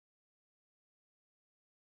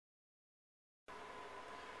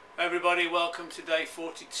Everybody, welcome to day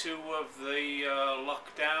 42 of the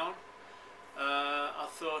lockdown. I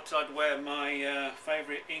thought I'd wear my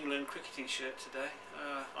favourite England cricketing shirt today.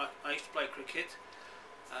 I used to play cricket.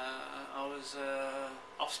 I was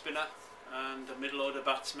off spinner and a middle order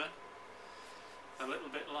batsman. A little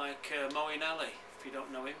bit like Moeen Ali. If you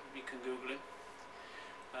don't know him, you can Google him.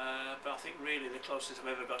 But I think really the closest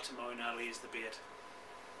I've ever got to Moeen Ali is the beard,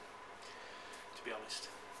 to be honest.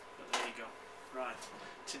 But there you go. Right,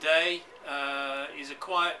 today is a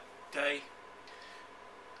quiet day.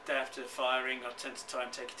 Day after firing, I tend to try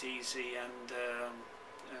and take it easy and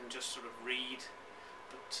just sort of read.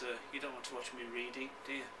 But you don't want to watch me reading,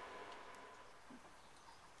 do you?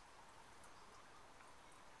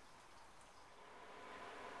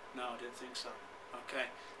 No, I didn't think so. Okay,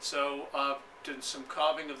 so I've done some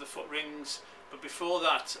carving of the foot rings, but before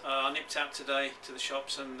that I nipped out today to the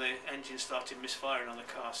shops and the engine started misfiring on the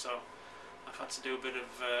car, so I've had to do a bit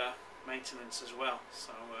of maintenance as well.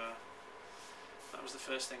 So that was the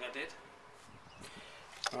first thing I did.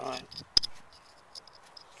 Right,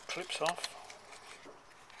 clips off,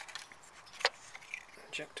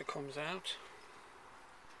 injector comes out,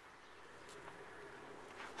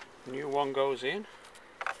 new one goes in.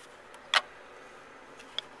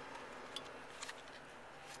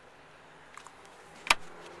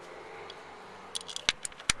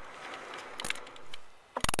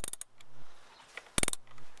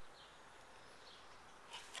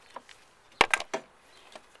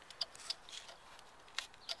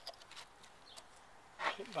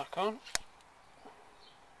 It back on.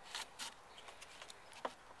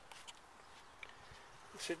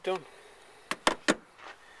 That's it done. I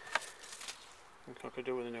think I could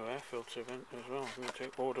do with a new air filter vent as well. I'm going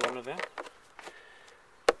to order one of them.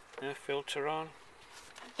 Air filter on.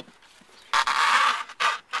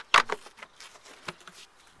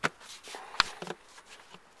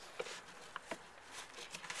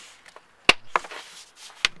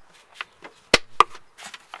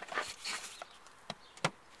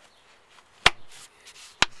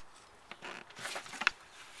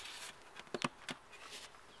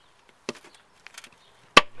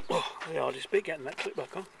 The hardest bit, getting that clip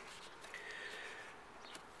back on.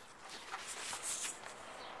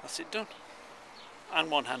 That's it done.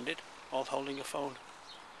 And one-handed, while holding a phone.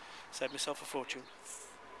 Saved myself a fortune.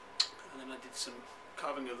 And then I did some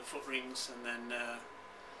carving of the foot rings and then a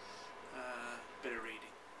bit of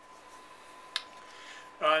reading.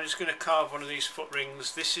 Right, I'm just going to carve one of these foot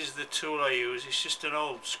rings. This is the tool I use. It's just an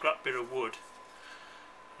old scrap bit of wood.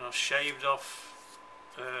 And I've shaved off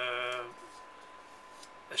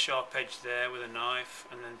a sharp edge there with a knife,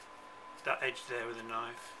 and then that edge there with a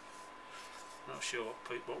knife. I'm not sure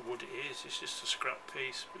what wood it is. It's just a scrap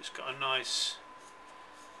piece, but it's got a nice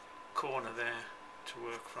corner there to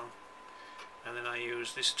work from. And then I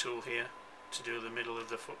use this tool here to do the middle of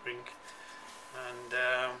the foot ring. And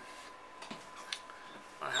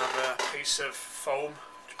I have a piece of foam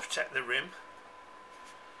to protect the rim.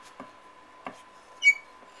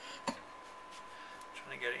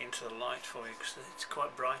 Get it into the light for you because it's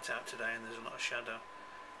quite bright out today and there's a lot of shadow,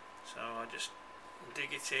 so I just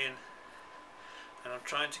dig it in, and I'm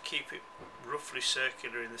trying to keep it roughly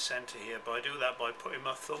circular in the centre here, but I do that by putting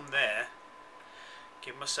my thumb there,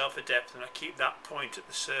 give myself a depth, and I keep that point at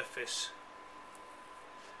the surface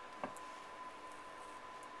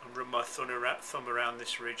and run my thumb around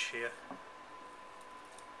this ridge here.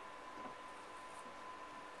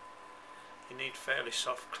 You need fairly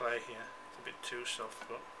soft clay here. A bit too soft,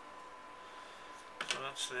 but so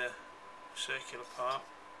that's the circular part.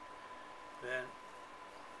 Then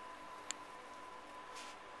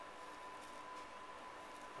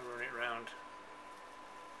I run it round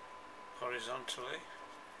horizontally.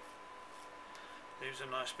 Leaves a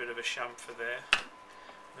nice bit of a chamfer there.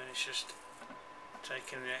 And then it's just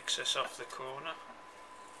taking the excess off the corner.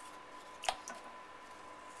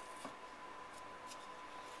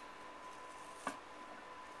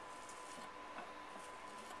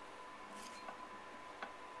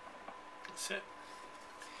 That's it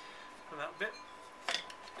for that bit,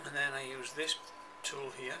 and then I use this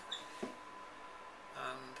tool here, and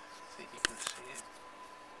I think you can see it.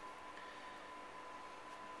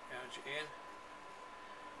 Gouge it in,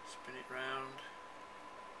 spin it round,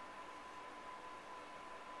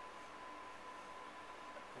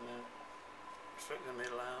 and then flick the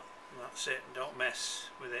middle out, and that's it. Don't mess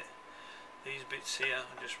with it. These bits here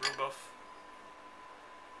I just rub off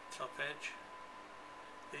top edge.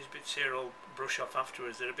 These bits here I'll brush off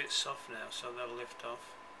afterwards. They're a bit soft now, so they'll lift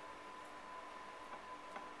off.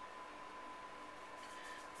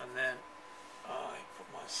 And then I put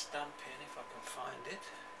my stamp in if I can find it.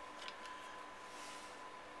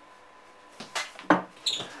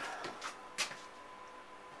 Okay,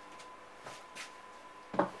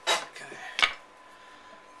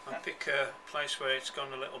 I pick a place where it's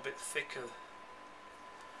gone a little bit thicker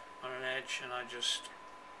on an edge, and I just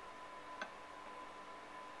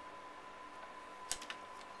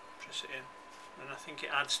press it in, and I think it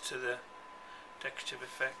adds to the decorative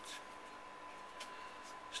effect.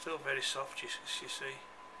 Still very soft, you see.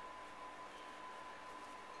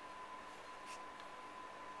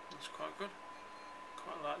 That's quite good.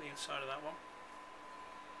 Quite like the inside of that one.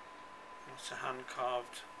 It's a hand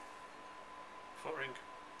carved footring.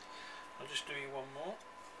 I'll just do you one more.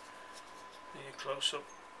 Here, close up.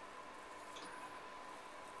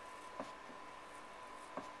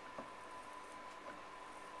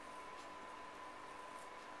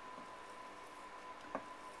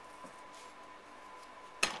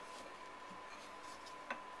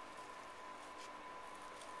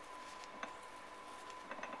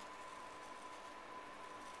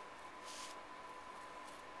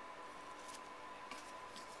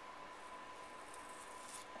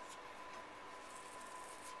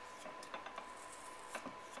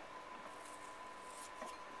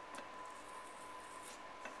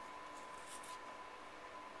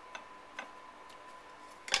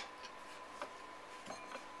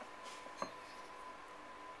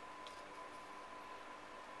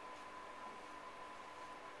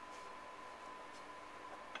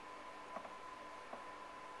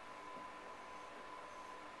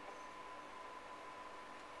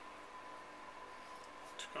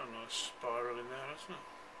 Got a nice spiral in there, hasn't it?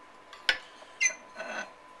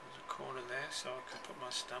 There's a corner there, so I can put my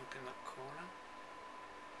stamp in that corner.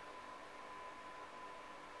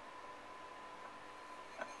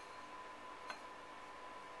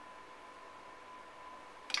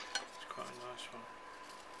 It's quite a nice one.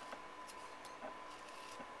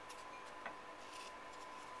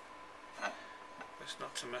 Best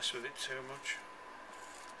not to mess with it too much.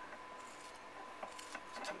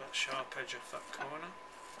 Take that sharp edge off that corner.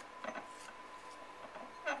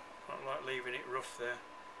 Quite like leaving it rough there.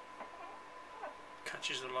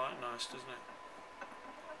 Catches the light nice, doesn't it?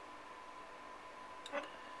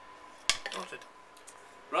 Sorted.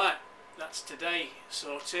 Right, that's today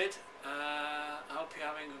sorted. I hope you're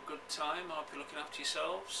having a good time. I hope you're looking after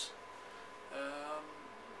yourselves.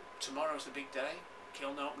 Tomorrow's the big day,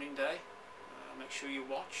 kiln opening day. Make sure you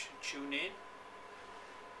watch, tune in,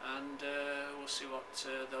 and we'll see what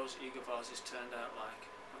those eager vases turned out like.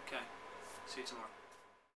 Okay, see you tomorrow.